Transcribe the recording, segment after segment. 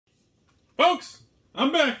Folks,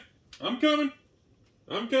 I'm back. I'm coming.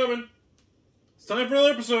 It's time for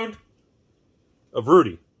another episode of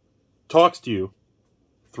Rudy Talks to You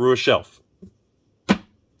Through a Shelf. How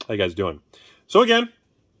you guys doing? So again,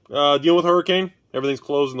 dealing with hurricane. Everything's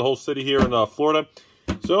closed in the whole city here in Florida.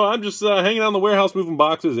 So I'm just hanging out in the warehouse moving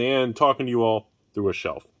boxes and talking to you all through a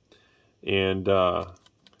shelf. And I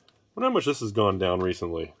wonder how much this has gone down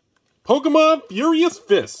recently. Pokemon Furious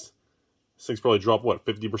Fist. This thing's probably dropped, what,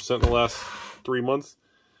 50% in the last 3 months?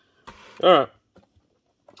 Alright.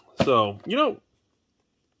 So, you know,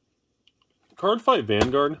 Card Fight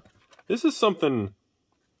Vanguard, this is something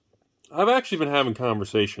I've actually been having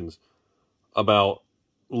conversations about,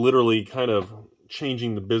 literally kind of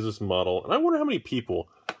changing the business model. And I wonder how many people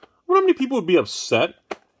would be upset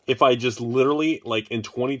if I just literally, like in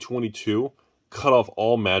 2022, cut off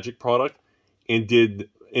all Magic product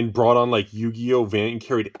and brought on like Yu-Gi-Oh! And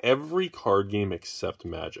carried every card game except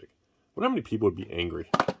Magic. I wonder how many people would be angry.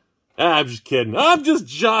 I'm just kidding. I'm just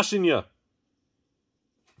joshing you.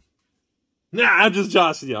 I'm just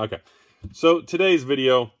joshing you. Okay. So today's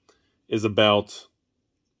video is about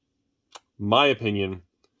my opinion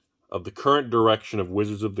of the current direction of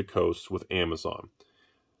Wizards of the Coast with Amazon.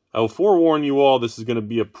 I will forewarn you all, this is going to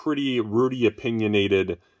be a pretty Rudy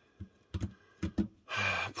opinionated,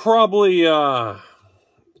 probably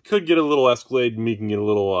could get a little escalated, making it a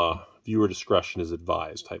little viewer discretion is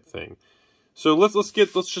advised type thing. So let's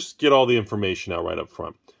just get all the information out right up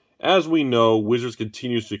front. As we know, Wizards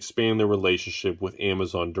continues to expand their relationship with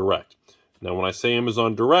Amazon Direct. Now, when I say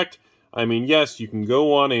Amazon Direct, I mean, yes, you can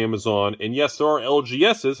go on Amazon, and yes, there are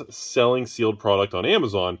LGSs selling sealed product on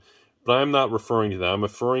Amazon, but I'm not referring to that. I'm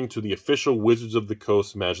referring to the official Wizards of the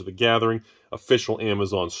Coast Magic the Gathering official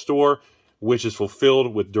Amazon store, which is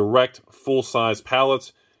fulfilled with direct full-size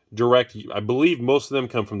pallets. Direct, I believe most of them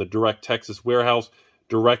come from the Direct Texas warehouse,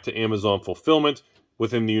 direct to Amazon fulfillment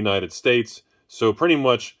within the United States. So pretty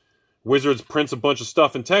much, Wizards prints a bunch of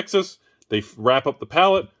stuff in Texas, they wrap up the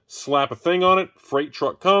pallet, slap a thing on it, freight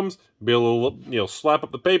truck comes, be a little, slap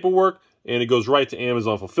up the paperwork, and it goes right to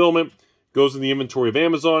Amazon fulfillment, goes in the inventory of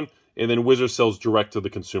Amazon, and then Wizards sells direct to the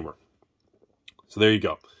consumer. So there you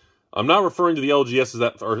go. I'm not referring to the LGSs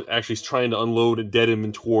that are actually trying to unload a dead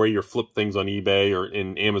inventory or flip things on eBay or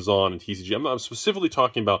in Amazon and TCG. I'm specifically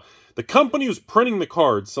talking about the company who's printing the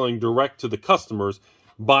cards, selling direct to the customers,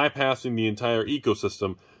 bypassing the entire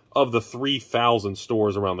ecosystem of the 3,000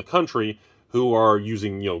 stores around the country who are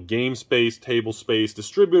using, game space, table space,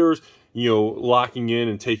 distributors, locking in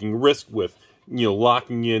and taking risk with,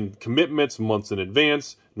 locking in commitments months in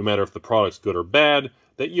advance, no matter if the product's good or bad,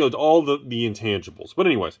 that, all the intangibles. But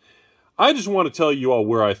anyways, I just want to tell you all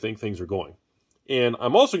where I think things are going. And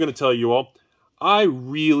I'm also going to tell you all, I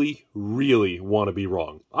really, really want to be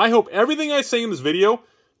wrong. I hope everything I say in this video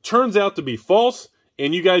turns out to be false,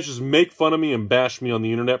 and you guys just make fun of me and bash me on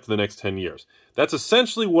the internet for the next 10 years. That's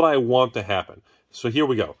essentially what I want to happen. So here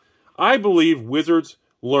we go. I believe Wizards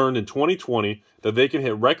learned in 2020 that they can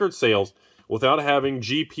hit record sales without having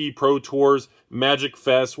GP Pro Tours, Magic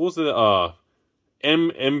Fest, what was it,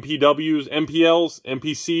 MPWs, MPLs,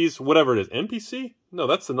 NPCs, whatever it is. NPC? No,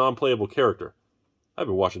 that's the non-playable character. I've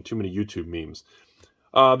been watching too many YouTube memes.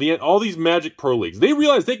 All these Magic Pro Leagues. They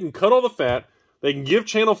realize they can cut all the fat, they can give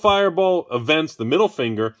Channel Fireball events the middle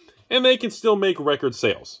finger, and they can still make record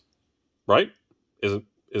sales. Right? Isn't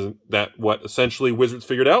that what essentially Wizards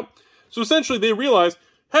figured out? So essentially they realize,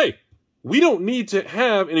 hey, we don't need to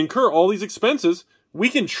have and incur all these expenses. We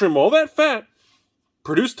can trim all that fat,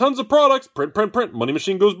 produce tons of products, print, money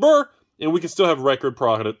machine goes burr, and we can still have record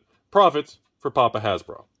profits for Papa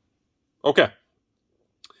Hasbro. Okay.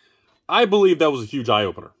 I believe that was a huge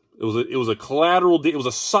eye-opener. It was a collateral, it was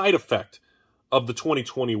a side effect of the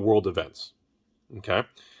 2020 world events. Okay?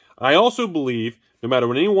 I also believe, no matter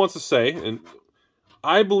what anyone wants to say, and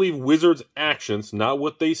I believe Wizards' actions, not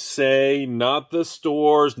what they say, not the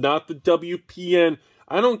stores, not the WPN,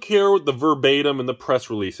 I don't care what the verbatim and the press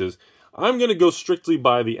releases, I'm going to go strictly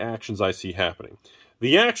by the actions I see happening.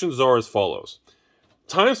 The actions are as follows.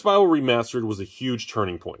 Time Spiral Remastered was a huge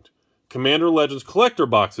turning point. Commander Legends Collector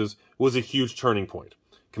Boxes was a huge turning point.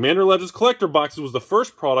 Commander Legends Collector Boxes was the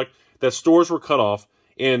first product that stores were cut off,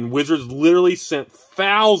 and Wizards literally sent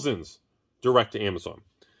thousands direct to Amazon.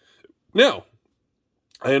 Now,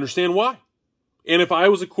 I understand why. And if I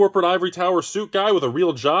was a corporate ivory tower suit guy with a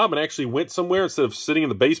real job and actually went somewhere instead of sitting in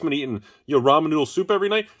the basement eating, ramen noodle soup every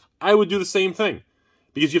night, I would do the same thing.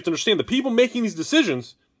 Because you have to understand, the people making these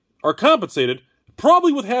decisions are compensated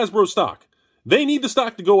probably with Hasbro stock. They need the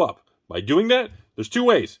stock to go up. By doing that, there's two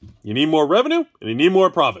ways. You need more revenue and you need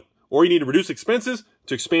more profit. Or you need to reduce expenses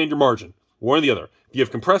to expand your margin. One or the other. If you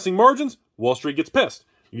have compressing margins, Wall Street gets pissed.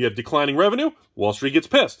 You have declining revenue, Wall Street gets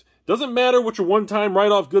pissed. Doesn't matter what your one-time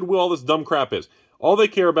write-off, goodwill, all this dumb crap is. All they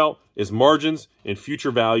care about is margins and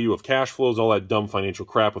future value of cash flows, all that dumb financial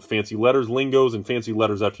crap with fancy letters, lingos, and fancy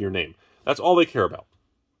letters after your name. That's all they care about.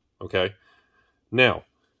 Okay? Now,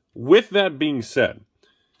 with that being said,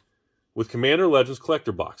 with Commander Legends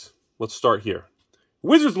Collector Box, let's start here.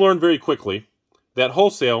 Wizards learned very quickly that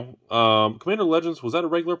wholesale, Commander Legends, was that a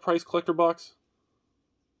regular price collector box?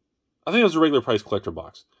 I think it was a regular price collector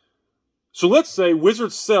box. So let's say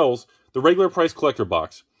Wizards sells the regular price collector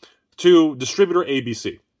box to distributor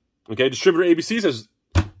ABC. Okay, distributor ABC says,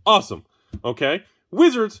 awesome. Okay,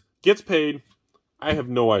 Wizards gets paid, I have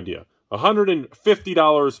no idea,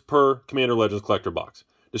 $150 per Commander Legends collector box.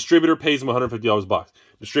 Distributor pays them $150 a box.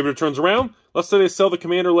 Distributor turns around, let's say they sell the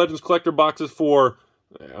Commander Legends collector boxes for,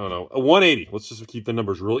 I don't know, a $180. Let's just keep the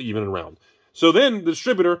numbers real even and round. So then the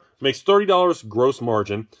distributor makes $30 gross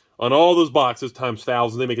margin on all those boxes times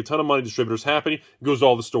thousands. They make a ton of money. Distributor's happy. It goes to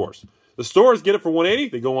all the stores. The stores get it for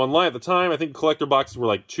 $180. They go online at the time. I think collector boxes were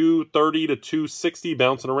like $230 to $260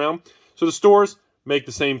 bouncing around. So the stores make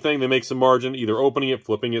the same thing. They make some margin, either opening it,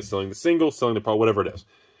 flipping it, selling the single, selling the part, whatever it is.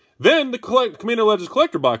 Then the Commander Legends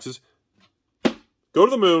collector boxes go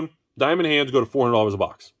to the moon. Diamond hands go to $400 a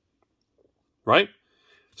box. Right?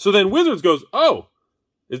 So then Wizards goes, oh,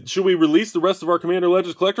 should we release the rest of our Commander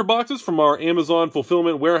Legends collector boxes from our Amazon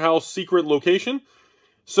fulfillment warehouse secret location?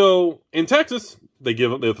 So in Texas,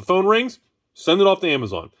 if the phone rings, send it off to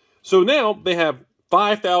Amazon. So now they have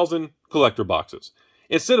 5,000 collector boxes.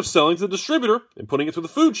 Instead of selling to the distributor and putting it through the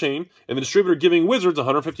food chain, and the distributor giving Wizards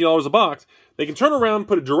 $150 a box, they can turn around,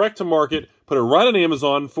 put it direct to market, put it right on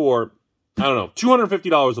Amazon for, I don't know,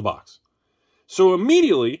 $250 a box. So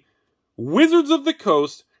immediately, Wizards of the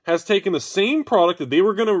Coast has taken the same product that they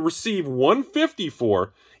were going to receive $150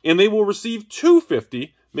 for, and they will receive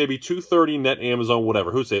 $250, maybe $230 net Amazon,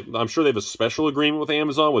 whatever. I'm sure they have a special agreement with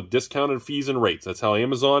Amazon with discounted fees and rates. That's how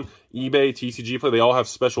Amazon, eBay, TCG Play, they all have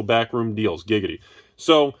special backroom deals. Giggity.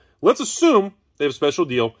 So let's assume they have a special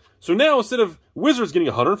deal. So now instead of Wizards getting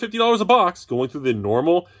 $150 a box, going through the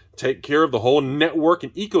normal, take care of the whole network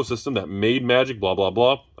and ecosystem that made Magic, blah, blah,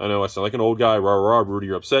 blah. I know I sound like an old guy. Rah, rah, rah. Rudy,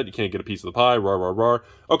 you're upset. You can't get a piece of the pie. Rah, rah, rah.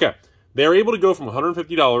 Okay. They're able to go from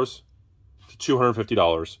 $150 to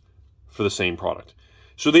 $250 for the same product.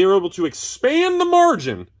 So they were able to expand the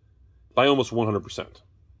margin by almost 100%.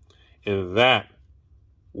 And that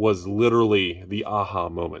was literally the aha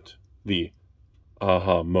moment. The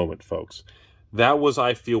aha moment, folks. That was,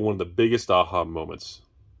 I feel, one of the biggest aha moments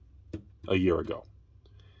a year ago.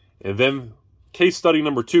 And then case study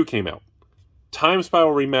number 2 came out. Time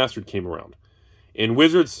Spiral Remastered came around. And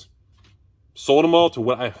Wizards sold them all to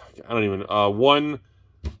what I don't even, I don't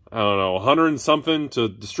know, 100 and something to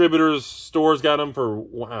distributors. Stores got them for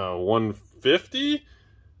 $150,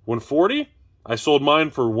 $140. I sold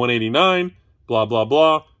mine for $189. Blah blah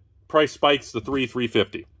blah. Price spikes to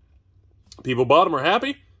 $350. People bought them, are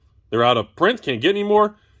happy. They're out of print, can't get any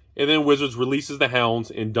more. And then Wizards releases the Hounds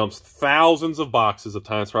and dumps thousands of boxes of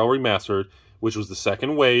Time Spiral Remastered, which was the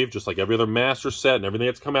second wave, just like every other master set and everything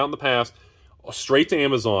that's come out in the past, straight to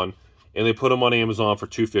Amazon, and they put them on Amazon for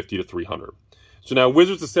 $250 to $300. So now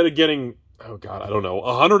Wizards, instead of getting, oh God, I don't know,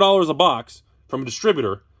 $100 a box from a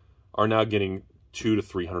distributor, are now getting $200 to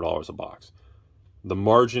 $300 a box. The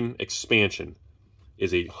margin expansion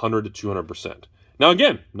is 100 to 200%. Now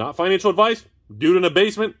again, not financial advice. Dude in a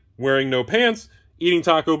basement, wearing no pants, eating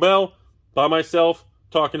Taco Bell by myself,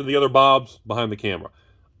 talking to the other Bobs behind the camera.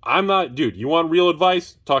 I'm not, dude, you want real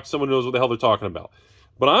advice? Talk to someone who knows what the hell they're talking about.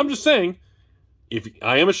 But I'm just saying, if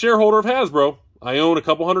I am a shareholder of Hasbro, I own a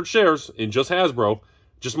couple hundred shares in just Hasbro,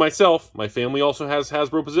 just myself, my family also has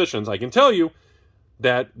Hasbro positions. I can tell you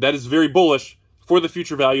that that is very bullish for the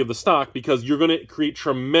future value of the stock, because you're going to create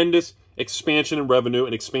tremendous expansion in revenue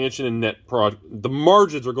and expansion in net product. The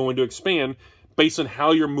margins are going to expand based on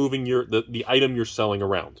how you're moving the item you're selling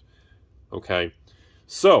around. Okay?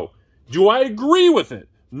 So, do I agree with it?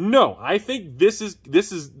 No. I think this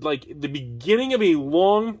is like the beginning of a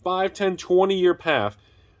long 5, 10, 20-year path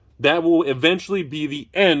that will eventually be the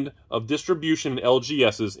end of distribution in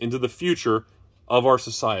LGSs into the future of our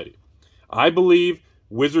society. I believe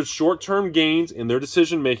Wizards' short-term gains in their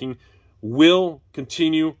decision-making will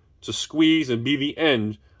continue to squeeze and be the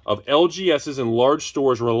end of LGSs and large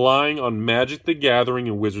stores relying on Magic the Gathering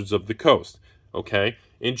and Wizards of the Coast. Okay?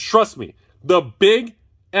 And trust me, the big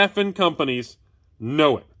effing companies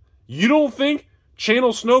know it. You don't think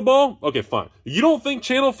Channel Snowball? Okay, fine. You don't think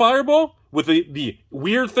Channel Fireball, with the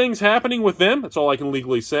weird things happening with them, that's all I can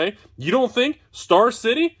legally say. You don't think Star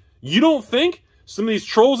City? You don't think some of these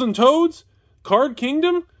Trolls and Toads, Card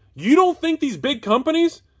Kingdom, You don't think these big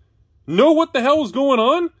companies know what the hell is going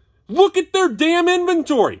on? Look at their damn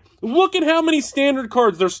inventory. Look at how many standard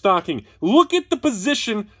cards they're stocking. Look at the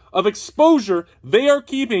position of exposure they are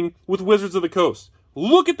keeping with Wizards of the Coast.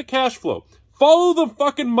 Look at the cash flow. Follow the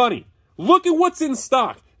fucking money. Look at what's in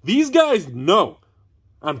stock. These guys know.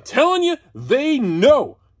 I'm telling you, they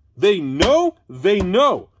know. They know. They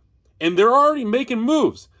know. And they're already making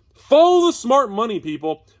moves. Follow the smart money,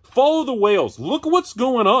 people. Follow the whales. Look what's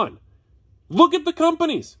going on. Look at the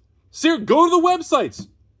companies. Go to the websites.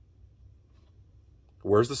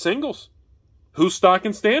 Where's the singles? Who's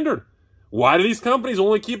stocking standard? Why do these companies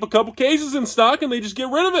only keep a couple cases in stock and they just get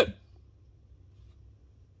rid of it?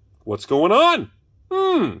 What's going on?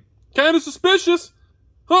 Kind of suspicious.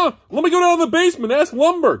 Let me go down to the basement, ask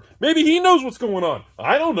Lumberg. Maybe he knows what's going on.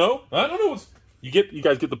 I don't know. I don't know what's... You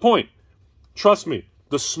guys get the point. Trust me,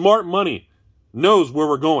 the smart money knows where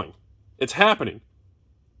we're going. It's happening.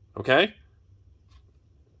 Okay?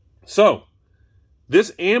 So,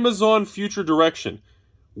 this Amazon future direction,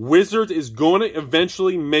 Wizards is going to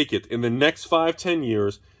eventually make it in the next 5-10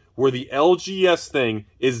 years where the LGS thing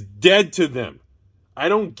is dead to them. I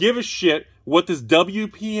don't give a shit what this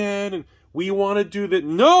WPN and we want to do that.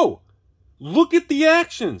 No! Look at the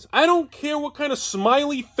actions. I don't care what kind of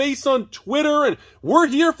smiley face on Twitter and we're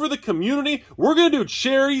here for the community. We're going to do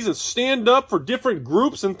charities and stand up for different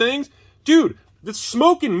groups and things. Dude, the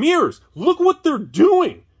smoke and mirrors. Look what they're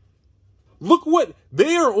doing. Look what...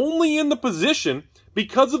 They are only in the position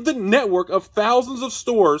because of the network of thousands of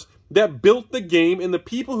stores that built the game and the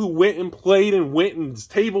people who went and played and went in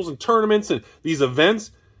tables and tournaments and these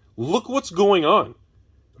events. Look what's going on.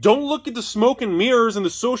 Don't look at the smoke and mirrors and the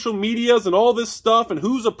social medias and all this stuff and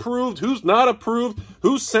who's approved, who's not approved,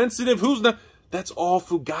 who's sensitive, who's not. That's all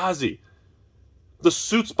fugazi. The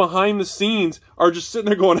suits behind the scenes are just sitting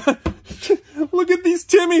there going, look at these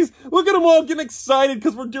Timmies. Look at them all getting excited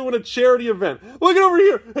because we're doing a charity event. Look at over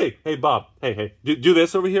here. Hey, Bob. Hey, do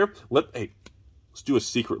this over here. Let's do a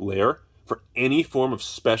secret lair for any form of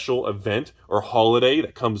special event or holiday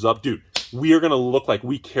that comes up. Dude, we are going to look like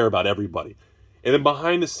we care about everybody. And then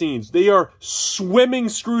behind the scenes, they are swimming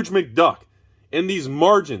Scrooge McDuck in these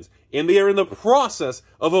margins. And they are in the process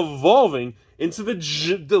of evolving into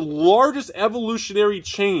the largest evolutionary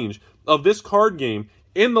change of this card game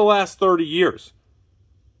in the last 30 years.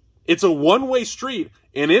 It's a one-way street,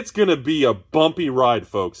 and it's going to be a bumpy ride,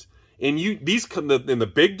 folks. And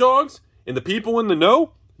the big dogs and the people in the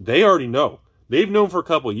know, they already know. They've known for a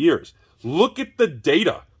couple of years. Look at the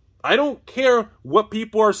data. I don't care what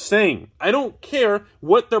people are saying. I don't care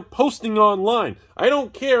what they're posting online. I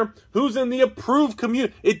don't care who's in the approved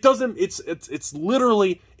community. It's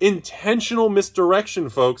literally intentional misdirection,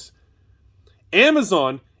 folks.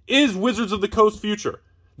 Amazon is Wizards of the Coast future.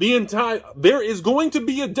 There is going to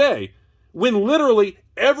be a day when literally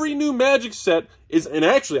every new Magic set is, and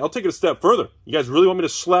actually, I'll take it a step further. You guys really want me to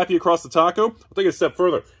slap you across the taco? I'll take it a step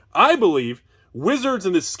further. I believe Wizards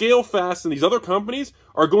and the Scale Fast and these other companies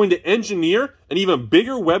are going to engineer an even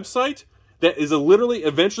bigger website that is literally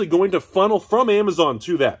eventually going to funnel from Amazon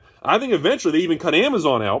to that. I think eventually they even cut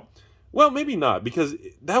Amazon out. Well, maybe not, because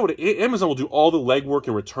Amazon will do all the legwork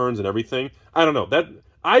and returns and everything. I don't know.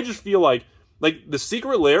 I just feel like the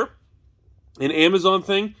secret lair and Amazon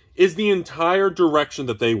thing is the entire direction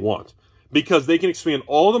that they want, because they can expand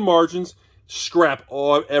all the margins, scrap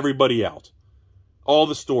everybody out. All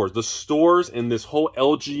the stores and this whole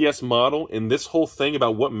LGS model and this whole thing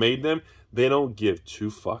about what made them, they don't give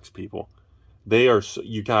two fucks, people. They are,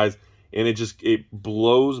 you guys, and it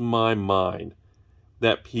blows my mind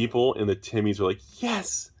that people in the Timmies are like,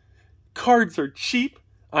 yes, cards are cheap.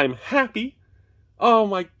 I'm happy. Oh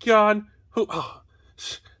my God.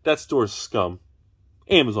 That store's scum.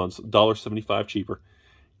 Amazon's $1.75 cheaper.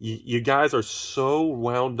 You guys are so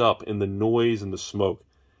wound up in the noise and the smoke.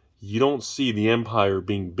 You don't see the empire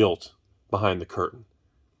being built behind the curtain.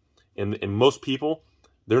 And most people,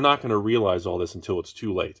 they're not going to realize all this until it's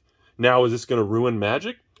too late. Now, is this going to ruin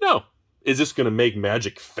Magic? No. Is this going to make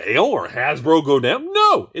Magic fail or Hasbro go down?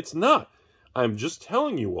 No, it's not. I'm just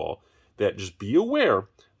telling you all that just be aware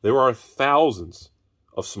there are thousands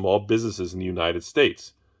of small businesses in the United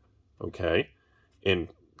States, okay, and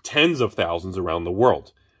tens of thousands around the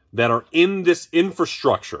world that are in this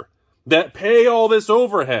infrastructure, that pay all this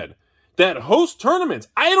overhead, that host tournaments.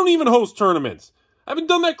 I don't even host tournaments. I haven't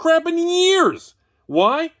done that crap in years.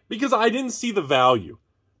 Why? Because I didn't see the value.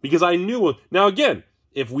 Because I knew. Now again,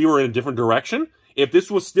 if we were in a different direction, if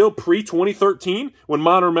this was still pre-2013, when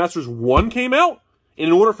Modern Masters 1 came out, And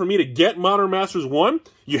in order for me to get Modern Masters 1,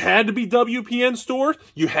 you had to be WPN stores,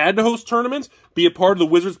 you had to host tournaments, be a part of the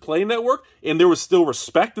Wizards Play Network, and there was still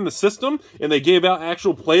respect in the system, and they gave out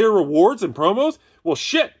actual player rewards and promos. Well,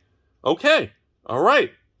 shit. Okay. All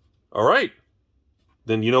right. All right.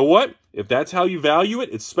 Then you know what? If that's how you value it,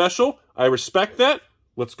 it's special. I respect that.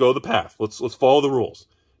 Let's go the path. Let's follow the rules.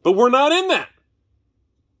 But we're not in that.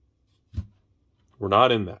 We're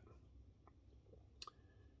not in that.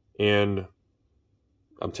 And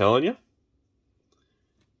I'm telling you,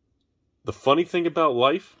 the funny thing about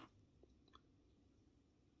life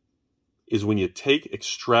is when you take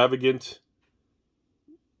extravagant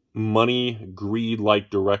money,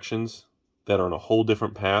 greed-like directions that are on a whole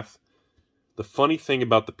different path, the funny thing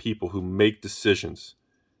about the people who make decisions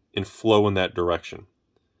and flow in that direction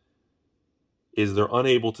is they're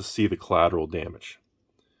unable to see the collateral damage.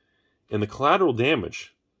 And the collateral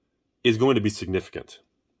damage is going to be significant.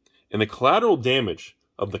 And the collateral damage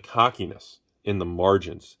of the cockiness in the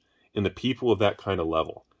margins in the people of that kind of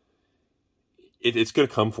level, it's going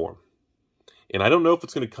to come for them. And I don't know if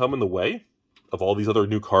it's going to come in the way of all these other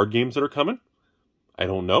new card games that are coming. I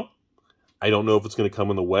don't know. I don't know if it's going to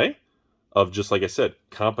come in the way of, just like I said,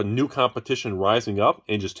 new competition rising up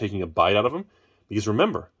and just taking a bite out of them. Because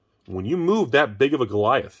remember, when you move that big of a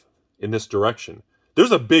Goliath in this direction,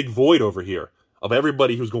 there's a big void over here of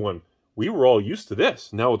everybody who's going, we were all used to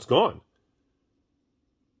this. Now it's gone.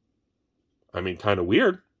 I mean, kind of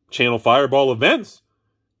weird. Channel Fireball Events,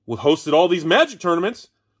 who hosted all these Magic tournaments,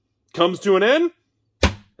 comes to an end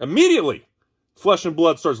immediately. Flesh and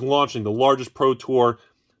Blood starts launching the largest pro tour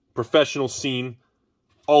professional scene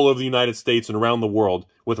all over the United States and around the world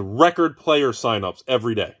with record player signups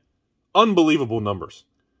every day. Unbelievable numbers.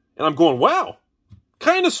 And I'm going, wow,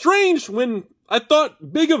 kind of strange when I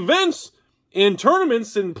thought big events and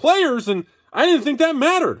tournaments and players, and I didn't think that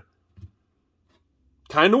mattered.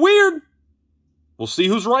 Kind of weird. We'll see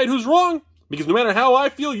who's right, who's wrong. Because no matter how I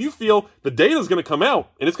feel, you feel, the data's going to come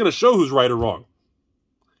out, and it's going to show who's right or wrong.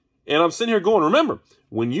 And I'm sitting here going, remember,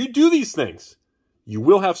 when you do these things, you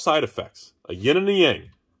will have side effects. A yin and a yang.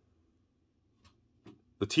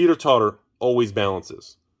 The teeter-totter always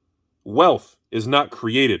balances. Wealth is not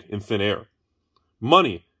created in thin air.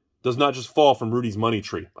 Money does not just fall from Rudy's money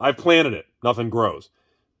tree. I've planted it. Nothing grows.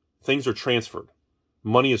 Things are transferred.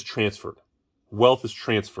 Money is transferred. Wealth is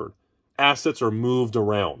transferred. Assets are moved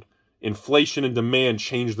around. Inflation and demand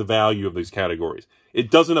change the value of these categories.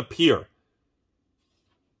 It doesn't appear.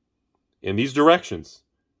 In these directions,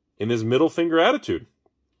 in this middle finger attitude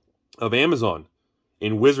of Amazon,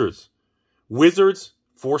 in Wizards, Wizards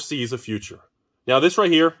foresees a future. Now, this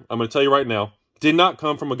right here, I'm going to tell you right now, did not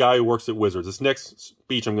come from a guy who works at Wizards. This next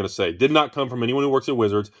speech I'm going to say did not come from anyone who works at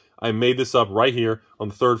Wizards. I made this up right here on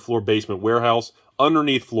the 3rd floor basement warehouse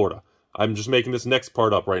underneath Florida. I'm just making this next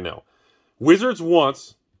part up right now. Wizards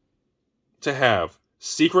wants to have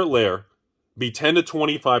Secret Lair be 10 to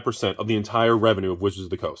 25% of the entire revenue of Wizards of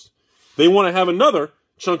the Coast. They want to have another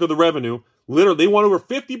chunk of the revenue. Literally, they want over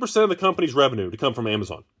 50% of the company's revenue to come from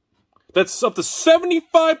Amazon. That's up to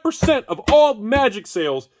 75% of all Magic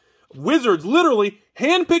sales. Wizards literally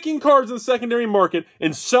handpicking cards in the secondary market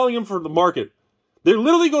and selling them for the market. They're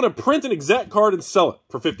literally going to print an exact card and sell it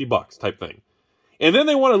for $50 type thing. And then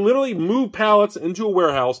they want to literally move pallets into a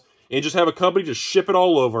warehouse and just have a company just ship it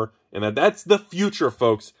all over. And that's the future,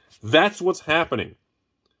 folks. That's what's happening.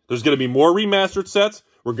 There's going to be more remastered sets.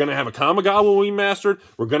 We're going to have a Kamigawa remastered.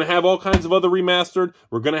 We're going to have all kinds of other remastered.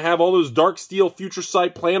 We're going to have all those Dark Steel, Future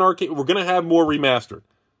Sight, Plan Arcade. We're going to have more remastered.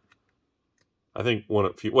 I think,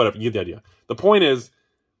 whatever, you get the idea. The point is,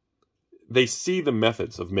 they see the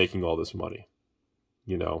methods of making all this money.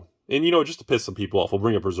 You know? And, you know, just to piss some people off, we'll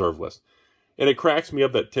bring up reserve list. And it cracks me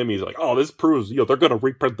up that Timmy's like, oh, this proves, you know, they're going to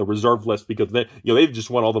reprint the reserve list because they, you know, they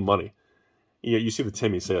just want all the money. You know, you see the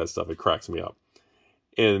Timmy say that stuff, it cracks me up.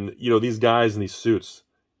 And, you know, these guys in these suits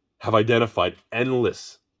have identified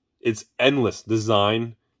endless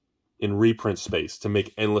design in reprint space to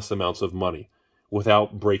make endless amounts of money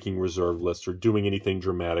without breaking reserve lists or doing anything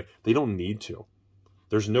dramatic. They don't need to.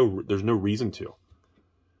 There's no reason to.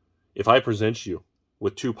 If I present you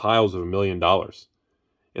with 2 piles of $1 million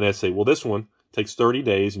and I say, well, this one takes 30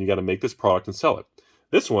 days and you got to make this product and sell it.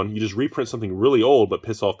 This one, you just reprint something really old but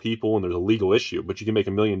piss off people and there's a legal issue, but you can make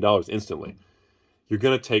 $1 million instantly. You're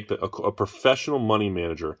going to take a professional money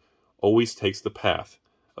manager always takes the path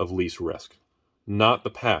of least risk, not the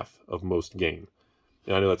path of most gain.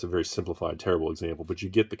 And I know that's a very simplified, terrible example, but you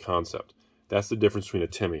get the concept. That's the difference between a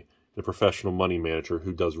Timmy and a professional money manager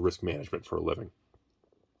who does risk management for a living.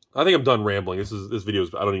 I think I'm done rambling. This is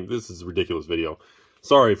a ridiculous video.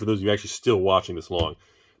 Sorry for those of you actually still watching this long.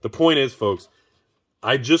 The point is, folks,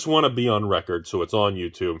 I just want to be on record, so it's on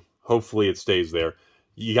YouTube. Hopefully it stays there.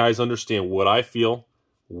 You guys understand what I feel,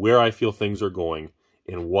 where I feel things are going,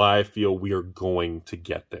 and why I feel we are going to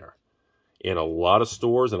get there. And a lot of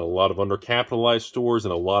stores and a lot of undercapitalized stores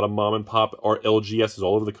and a lot of mom and pop or LGSs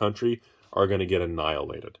all over the country are going to get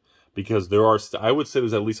annihilated. Because there are, I would say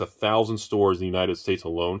there's at least 1,000 stores in the United States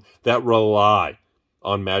alone that rely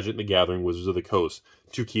on Magic the Gathering, Wizards of the Coast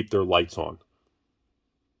to keep their lights on.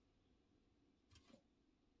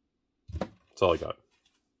 That's all I got.